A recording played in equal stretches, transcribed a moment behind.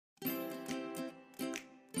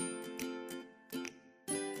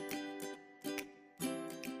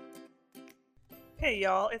Hey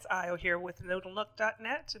y'all, it's Io here with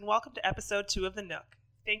NoodleNook.net, and welcome to episode 2 of The Nook.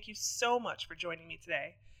 Thank you so much for joining me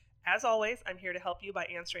today. As always, I'm here to help you by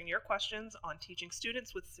answering your questions on teaching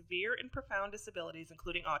students with severe and profound disabilities,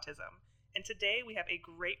 including autism. And today we have a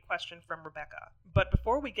great question from Rebecca. But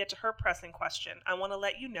before we get to her pressing question, I want to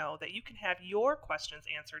let you know that you can have your questions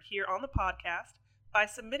answered here on the podcast by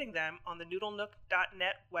submitting them on the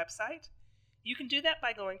NoodleNook.net website. You can do that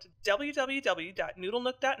by going to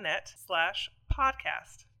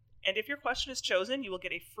www.noodlenook.net/podcast. And if your question is chosen, you will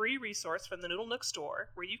get a free resource from the Noodle Nook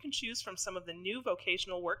store where you can choose from some of the new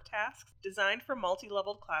vocational work tasks designed for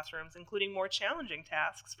multi-leveled classrooms, including more challenging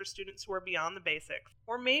tasks for students who are beyond the basics,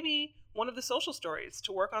 or maybe one of the social stories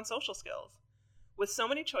to work on social skills. With so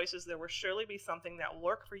many choices, there will surely be something that will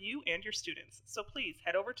work for you and your students. So please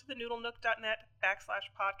head over to the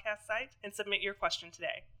noodlenook.net/podcast site and submit your question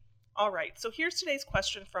today. All right, so here's today's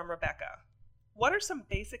question from Rebecca. What are some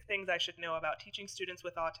basic things I should know about teaching students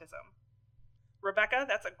with autism? Rebecca,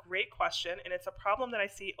 that's a great question, and it's a problem that I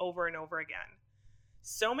see over and over again.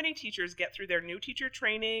 So many teachers get through their new teacher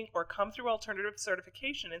training or come through alternative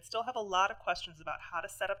certification and still have a lot of questions about how to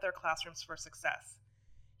set up their classrooms for success.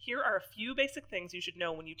 Here are a few basic things you should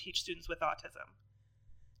know when you teach students with autism.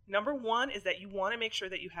 Number one is that you want to make sure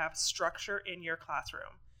that you have structure in your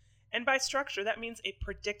classroom. And by structure, that means a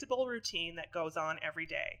predictable routine that goes on every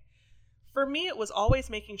day. For me, it was always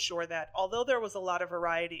making sure that although there was a lot of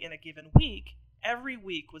variety in a given week, every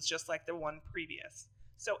week was just like the one previous.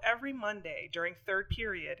 So every Monday during third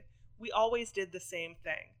period, we always did the same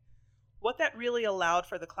thing. What that really allowed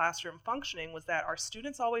for the classroom functioning was that our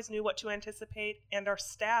students always knew what to anticipate and our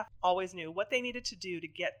staff always knew what they needed to do to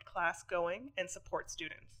get class going and support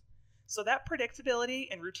students. So that predictability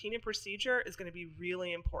and routine and procedure is going to be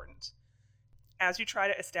really important as you try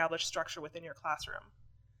to establish structure within your classroom.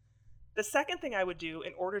 The second thing I would do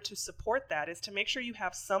in order to support that is to make sure you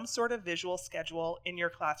have some sort of visual schedule in your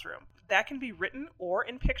classroom. That can be written or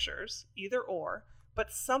in pictures, either or,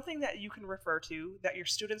 but something that you can refer to, that your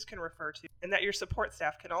students can refer to, and that your support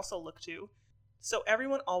staff can also look to, so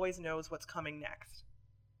everyone always knows what's coming next.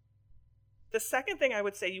 The second thing I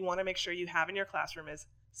would say you want to make sure you have in your classroom is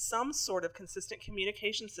some sort of consistent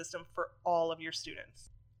communication system for all of your students.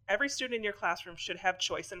 Every student in your classroom should have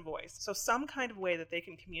choice and voice, so some kind of way that they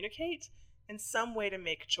can communicate and some way to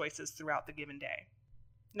make choices throughout the given day.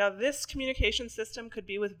 Now, this communication system could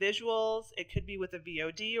be with visuals, it could be with a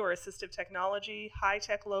VOD or assistive technology, high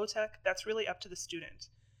tech, low tech, that's really up to the student.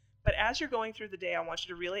 But as you're going through the day, I want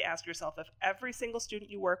you to really ask yourself if every single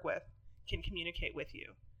student you work with can communicate with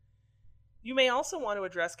you. You may also want to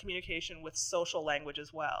address communication with social language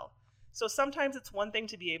as well. So sometimes it's one thing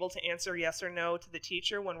to be able to answer yes or no to the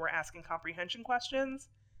teacher when we're asking comprehension questions,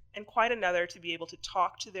 and quite another to be able to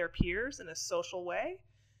talk to their peers in a social way.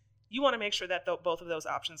 You want to make sure that both of those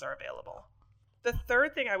options are available. The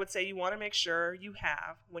third thing I would say you want to make sure you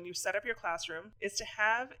have when you set up your classroom is to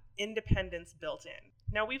have independence built in.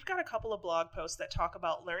 Now, we've got a couple of blog posts that talk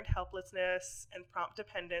about learned helplessness and prompt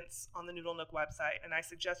dependence on the Noodle Nook website, and I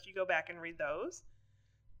suggest you go back and read those.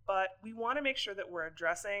 But we want to make sure that we're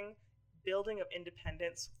addressing building of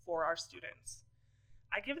independence for our students.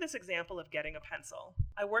 I give this example of getting a pencil.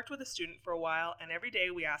 I worked with a student for a while, and every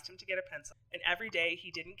day we asked him to get a pencil, and every day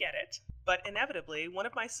he didn't get it, but inevitably one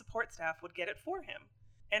of my support staff would get it for him.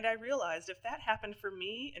 And I realized if that happened for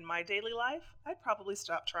me in my daily life, I'd probably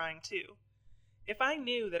stop trying too. If I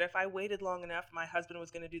knew that if I waited long enough my husband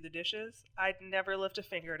was going to do the dishes, I'd never lift a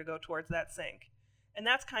finger to go towards that sink. And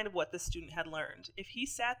that's kind of what this student had learned. If he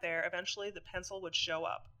sat there, eventually the pencil would show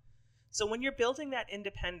up. So when you're building that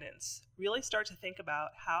independence, really start to think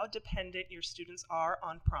about how dependent your students are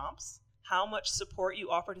on prompts, how much support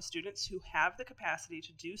you offer to students who have the capacity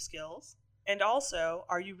to do skills, and also,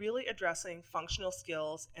 are you really addressing functional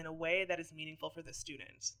skills in a way that is meaningful for the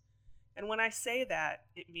student? And when I say that,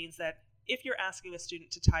 it means that if you're asking a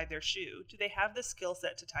student to tie their shoe, do they have the skill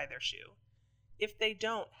set to tie their shoe? If they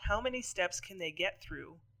don't, how many steps can they get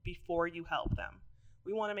through before you help them?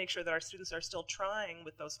 We want to make sure that our students are still trying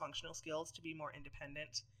with those functional skills to be more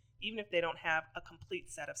independent, even if they don't have a complete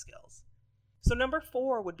set of skills. So number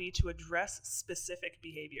 4 would be to address specific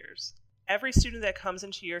behaviors. Every student that comes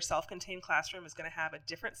into your self-contained classroom is going to have a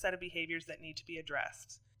different set of behaviors that need to be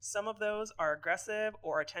addressed. Some of those are aggressive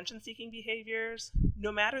or attention-seeking behaviors.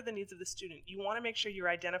 No matter the needs of the student, you want to make sure you're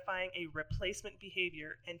identifying a replacement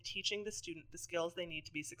behavior and teaching the student the skills they need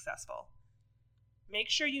to be successful. Make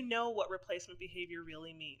sure you know what replacement behavior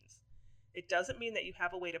really means. It doesn't mean that you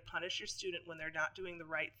have a way to punish your student when they're not doing the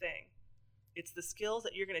right thing. It's the skills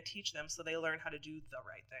that you're going to teach them so they learn how to do the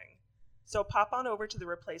right thing. So pop on over to the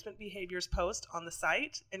replacement behaviors post on the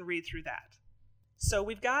site and read through that. So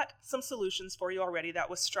we've got some solutions for you already. That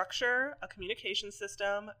was structure, a communication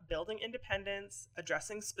system, building independence,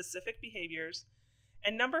 addressing specific behaviors.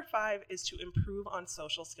 And number 5 is to improve on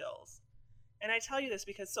social skills. And I tell you this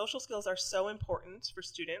because social skills are so important for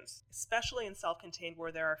students, especially in self-contained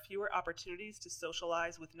where there are fewer opportunities to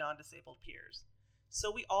socialize with non-disabled peers.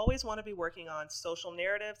 So we always want to be working on social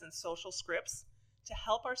narratives and social scripts to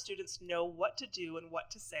help our students know what to do and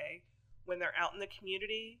what to say when they're out in the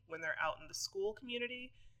community, when they're out in the school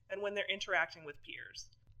community, and when they're interacting with peers.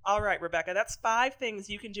 All right, Rebecca, that's 5 things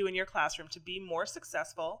you can do in your classroom to be more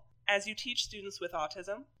successful as you teach students with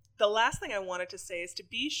autism. The last thing I wanted to say is to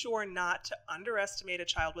be sure not to underestimate a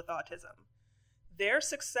child with autism. Their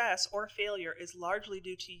success or failure is largely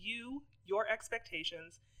due to you, your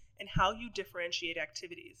expectations, and how you differentiate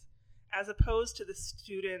activities, as opposed to the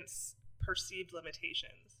student's perceived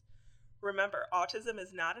limitations. Remember, autism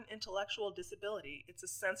is not an intellectual disability, it's a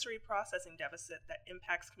sensory processing deficit that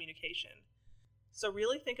impacts communication. So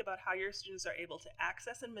really think about how your students are able to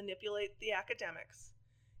access and manipulate the academics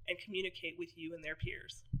and communicate with you and their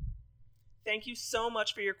peers. Thank you so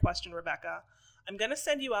much for your question, Rebecca. I'm going to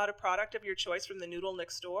send you out a product of your choice from the Noodle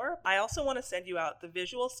Nook store. I also want to send you out the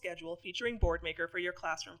visual schedule featuring Boardmaker for your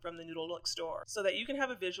classroom from the Noodle Nook store so that you can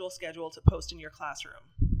have a visual schedule to post in your classroom.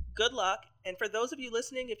 Good luck, and for those of you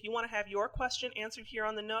listening, if you want to have your question answered here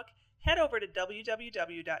on the Nook, head over to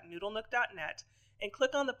www.noodlenook.net and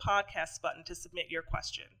click on the podcasts button to submit your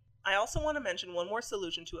question. I also want to mention one more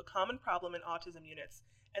solution to a common problem in autism units,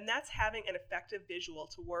 and that's having an effective visual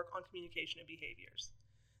to work on communication and behaviors.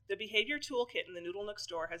 The Behavior Toolkit in the Noodle Nook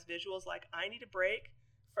store has visuals like I Need a Break,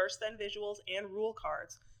 First Then visuals, and rule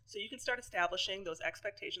cards, so you can start establishing those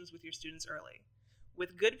expectations with your students early.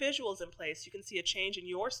 With good visuals in place, you can see a change in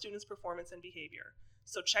your students' performance and behavior.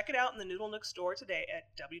 So check it out in the Noodle Nook store today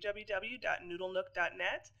at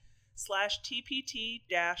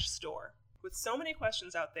www.noodlenook.net/tpt-store. With so many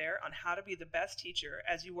questions out there on how to be the best teacher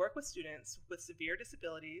as you work with students with severe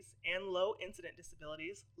disabilities and low incident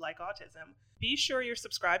disabilities like autism, be sure you're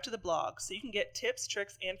subscribed to the blog so you can get tips,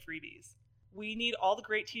 tricks, and freebies. We need all the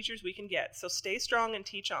great teachers we can get, so stay strong and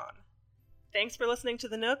teach on. Thanks for listening to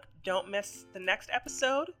The Nook. Don't miss the next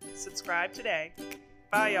episode. Subscribe today.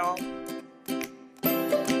 Bye, y'all.